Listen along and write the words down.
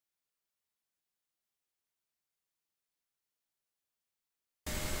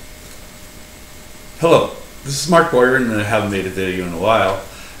Hello, this is Mark and I haven't made a video in a while,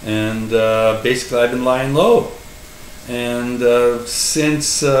 and basically I've been lying low. And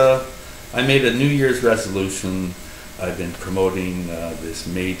since I made a New Year's resolution, I've been promoting this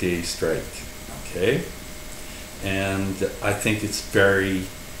May Day strike, okay? And I think it's very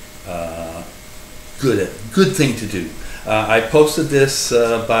good thing to do. I posted this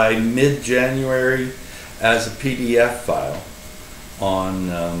by mid-January as a PDF file on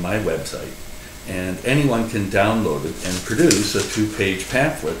my website, and anyone can download it and produce a 2-page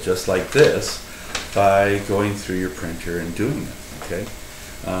pamphlet just like this by going through your printer and doing it, okay?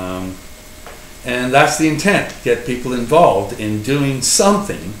 And that's the intent, get people involved in doing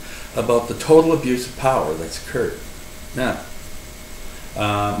something about the total abuse of power that's occurred. Now,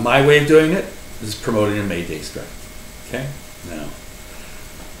 my way of doing it is promoting a May Day strike, okay? Now,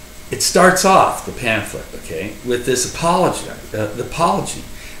 it starts off, the pamphlet, okay, with this apology, the apology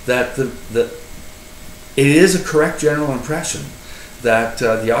that it is a correct general impression that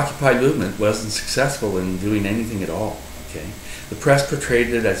the Occupy movement wasn't successful in doing anything at all, okay? The press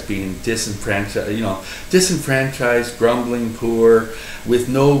portrayed it as being disenfranchised, grumbling, poor, with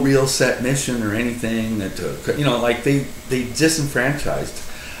no real set mission or anything. That like they disenfranchised.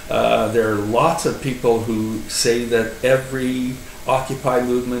 There are lots of people who say that every Occupy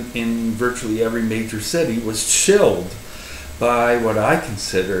movement in virtually every major city was chilled by what I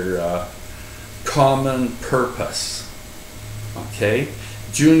consider common purpose, okay?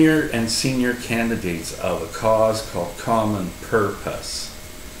 Junior and senior candidates of a cause called common purpose.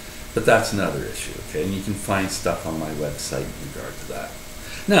 But that's another issue, okay? And you can find stuff on my website in regard to that.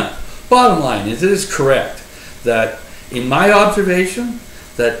 Now, bottom line is, it is correct that in my observation,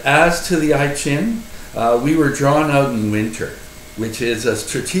 that as to the I Chin, we were drawn out in winter, which is a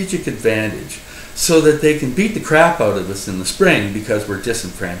strategic advantage, so that they can beat the crap out of us in the spring because we're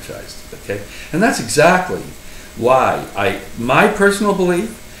disenfranchised, okay? And that's exactly why my personal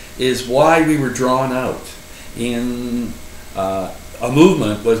belief is why we were drawn out in a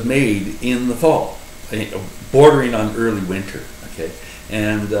movement was made in the fall, bordering on early winter, okay?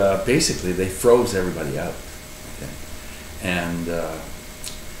 And basically they froze everybody out, okay? And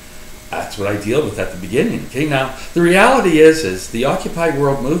that's what I deal with at the beginning, okay? Now, the reality is the Occupy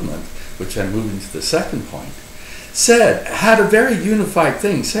World movement, which I'm moving to the second point, had a very unified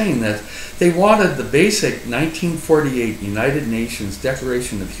thing, saying that they wanted the basic 1948 United Nations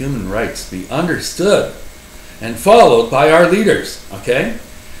Declaration of Human Rights to be understood and followed by our leaders, okay?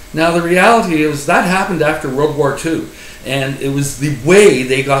 Now, the reality is that happened after World War II, and it was the way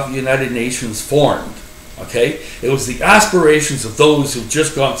they got the United Nations formed, okay? It was the aspirations of those who've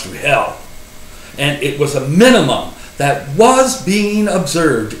just gone through hell, and it was a minimum that was being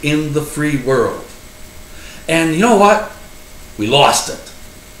observed in the free world. And you know what? We lost it,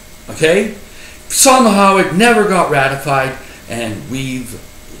 okay? Somehow it never got ratified, and we've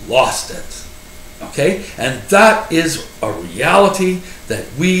lost it, okay? And that is a reality that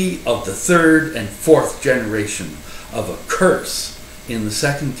we of the third and fourth generation of a curse in the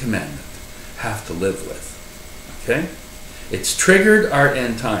second commandment have to live with, okay? It's triggered our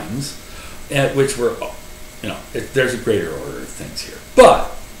end times, at which we're, there's a greater order of things here. But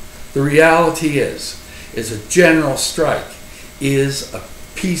the reality is a general strike is a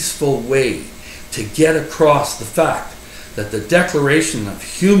peaceful way to get across the fact that the Declaration of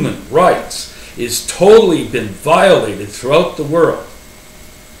Human Rights is totally been violated throughout the world.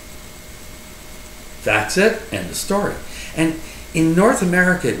 That's it, end of story. And in North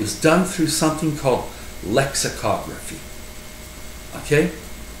America, it was done through something called lexicography, okay?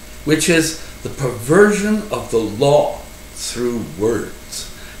 Which is the perversion of the law through words.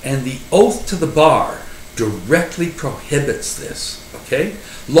 And the oath to the bar directly prohibits this, okay?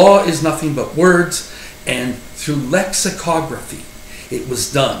 Law is nothing but words, and through lexicography it was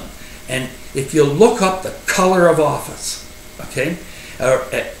done. And if you look up the color of office, okay,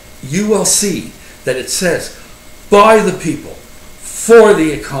 you will see that it says, by the people, for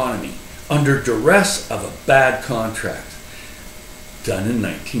the economy, under duress of a bad contract, done in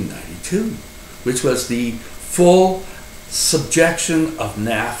 1992, which was the full subjection of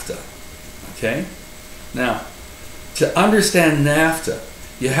NAFTA, okay? Now, to understand NAFTA,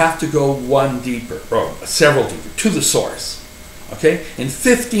 you have to go one deeper, or several deeper, to the source, okay? In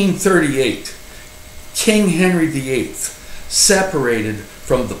 1538, King Henry VIII separated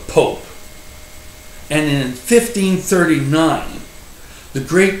from the Pope. And in 1539, the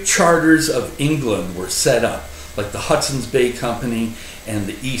great charters of England were set up, like the Hudson's Bay Company and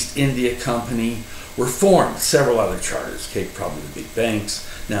the East India Company were formed. Several other charters, okay, probably the big banks.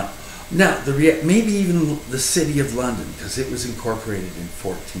 Now, maybe even the City of London, because it was incorporated in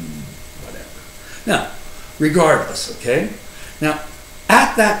 14 whatever. Now, regardless, okay? Now,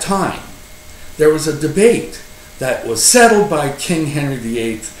 at that time, there was a debate that was settled by King Henry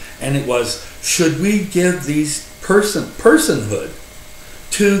VIII, and it was, should we give these personhood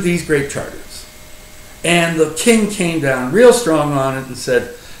to these great charters? And the king came down real strong on it and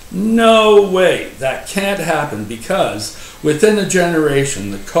said, no way, that can't happen, because within a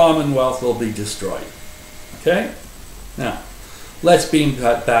generation the Commonwealth will be destroyed. Okay? Now, let's beam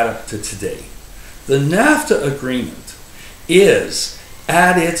that up to today. The NAFTA agreement is,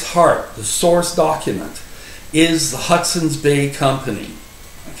 at its heart, the source document is the Hudson's Bay Company.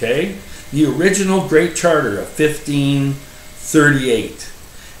 Okay? The original Great Charter of 1538.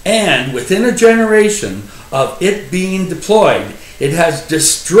 And within a generation of it being deployed, it has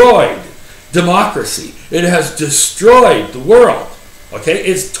destroyed democracy. It has destroyed the world. Okay?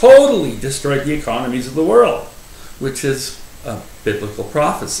 It's totally destroyed the economies of the world, which is a biblical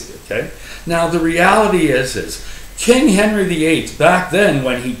prophecy. Okay? Now, the reality is King Henry VIII, back then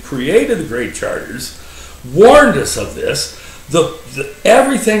when he created the Great Charters, warned us of this.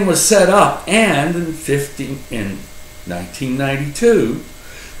 Everything was set up, and in 1992,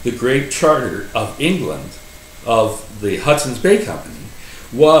 the Great Charter of England, of the Hudson's Bay Company,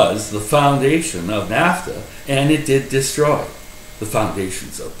 was the foundation of NAFTA, and it did destroy the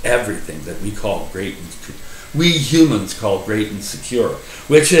foundations of everything that we call great and we humans call great and secure,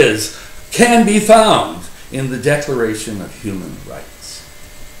 which can be found in the Declaration of Human Rights.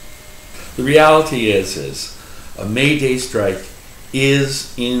 The reality is a May Day strike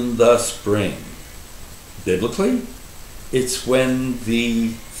is in the spring. Biblically, it's when the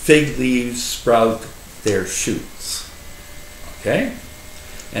fig leaves sprout their shoots. Okay?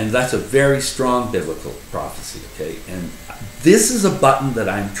 And that's a very strong biblical prophecy. Okay? And this is a button that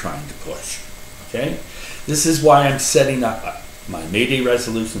I'm trying to push. Okay? This is why I'm setting up my May Day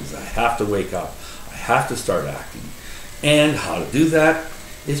resolutions. I have to wake up. I have to start acting. And how to do that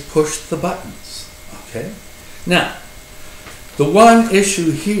is push the buttons. Okay? Now, the one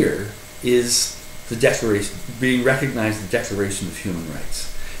issue here is the Declaration, being recognized, the Declaration of Human Rights.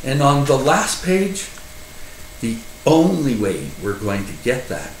 And on the last page, the only way we're going to get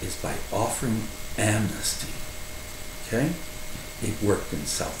that is by offering amnesty. Okay? It worked in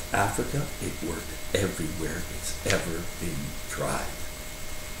South Africa. It worked everywhere it's ever been tried.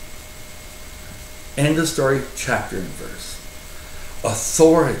 End of story, chapter and verse.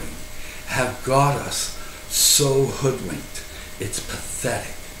 Authority have got us so hoodwinked. It's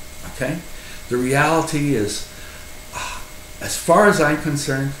pathetic. Okay? The reality is, as far as I'm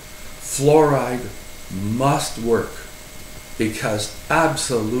concerned, fluoride must work, because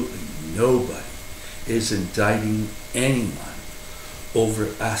absolutely nobody is indicting anyone over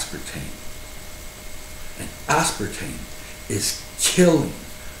aspartame. And aspartame is killing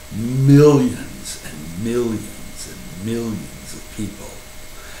millions and millions and millions of people.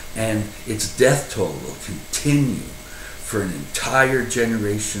 And its death toll will continue for an entire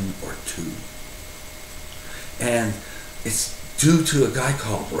generation or two. And it's due to a guy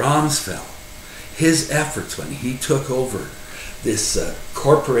called Rumsfeld. His efforts when he took over this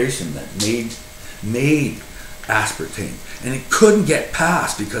corporation that made aspartame, and it couldn't get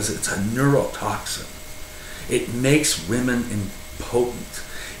passed because it's a neurotoxin. It makes women impotent.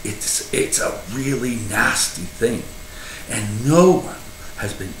 It's a really nasty thing, and no one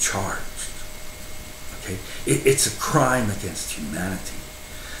has been charged. Okay, it's a crime against humanity.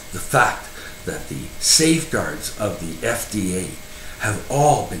 The fact that the safeguards of the FDA have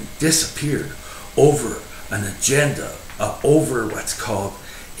all been disappeared over an agenda, over what's called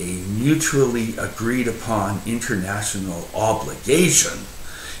a mutually agreed upon international obligation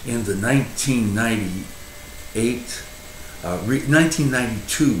in the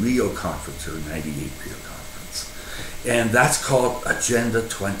 1992 Rio Conference, or 98 Rio Conference. And that's called Agenda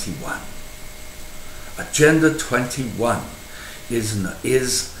 21. Agenda 21 is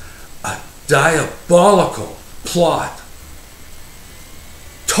a diabolical plot,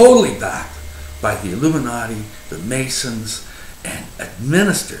 totally backed by the Illuminati, the Masons, and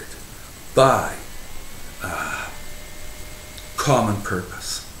administered by Common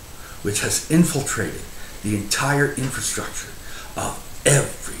Purpose, which has infiltrated the entire infrastructure of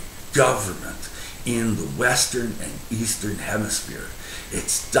every government in the Western and Eastern Hemisphere.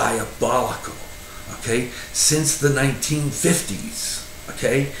 It's diabolical. Okay, since the 1950s,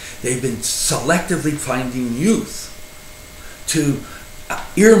 okay, they've been selectively finding youth to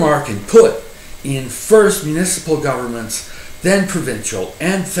earmark and put in first municipal governments, then provincial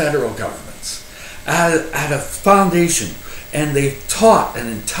and federal governments at a foundation, and they've taught an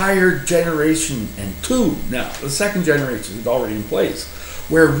entire generation and two now, the second generation is already in place,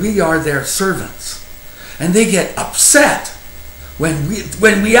 where we are their servants. And they get upset when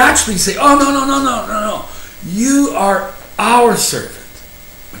we actually say, oh, no. You are our servant.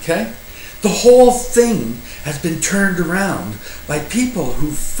 Okay? The whole thing has been turned around by people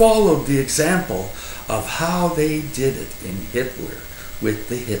who followed the example of how they did it in Hitler with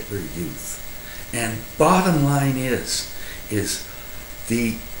the Hitler Youth. And bottom line is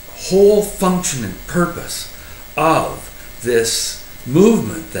the whole function and purpose of this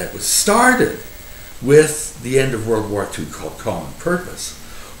movement that was started with the end of World War II, called Common Purpose,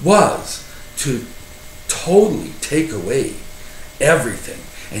 was to totally take away everything.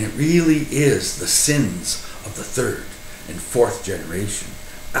 And it really is the sins of the third and fourth generation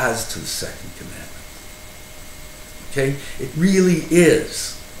as to the second commandment. Okay? It really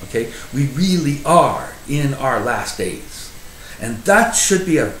is. Okay? We really are in our last days. And that should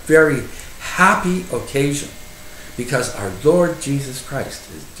be a very happy occasion, because our Lord Jesus Christ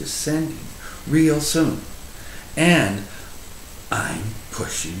is descending real soon. And I'm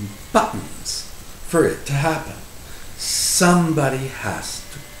pushing buttons for it to happen. Somebody has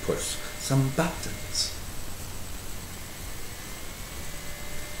to push some buttons.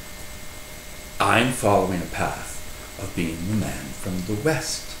 I'm following a path of being the man from the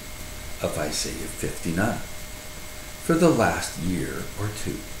west of Isaiah 59. For the last year or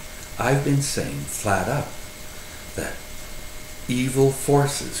two, I've been saying flat out that evil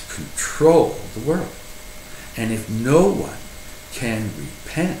forces control the world. And if no one can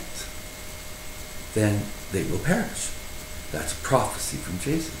repent, then they will perish. That's a prophecy from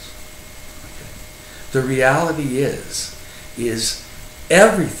Jesus. Okay. The reality is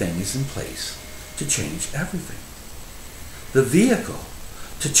everything is in place to change everything. The vehicle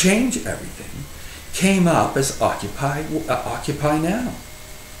to change everything came up as Occupy Now.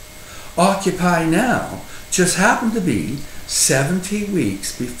 Occupy Now just happened to be 70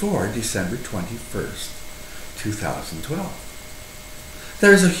 weeks before December 21st, 2012.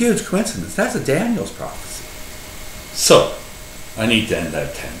 There's a huge coincidence. That's a Daniel's prophecy. So, I need to end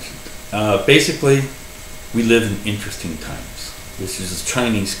that tangent. Basically, we live in interesting times. This is a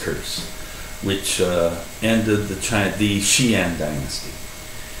Chinese curse, which ended the Xi'an dynasty.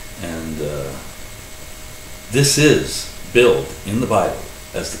 And this is billed in the Bible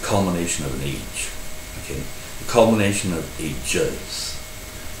as the culmination of an age. Okay? The culmination of ages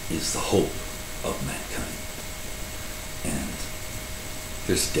is the hope of mankind. And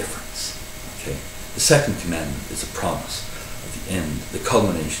there's a difference. Okay? The second commandment is a promise of the end, the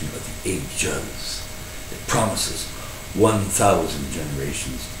culmination of the ages. It promises 1,000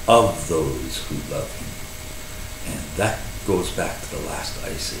 generations of those who love him. And that goes back to the last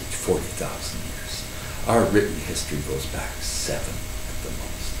ice age, 40,000 years. Our written history goes back 7 at the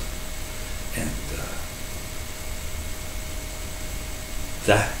most. And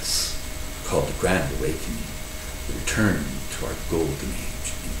that's called the Grand Awakening, the return to our golden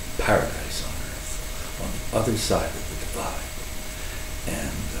age in paradise on earth, on the other side of the divide.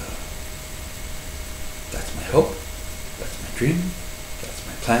 And that's my hope, that's my dream, that's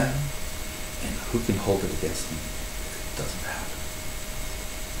my plan, and who can hold it against me if it doesn't happen?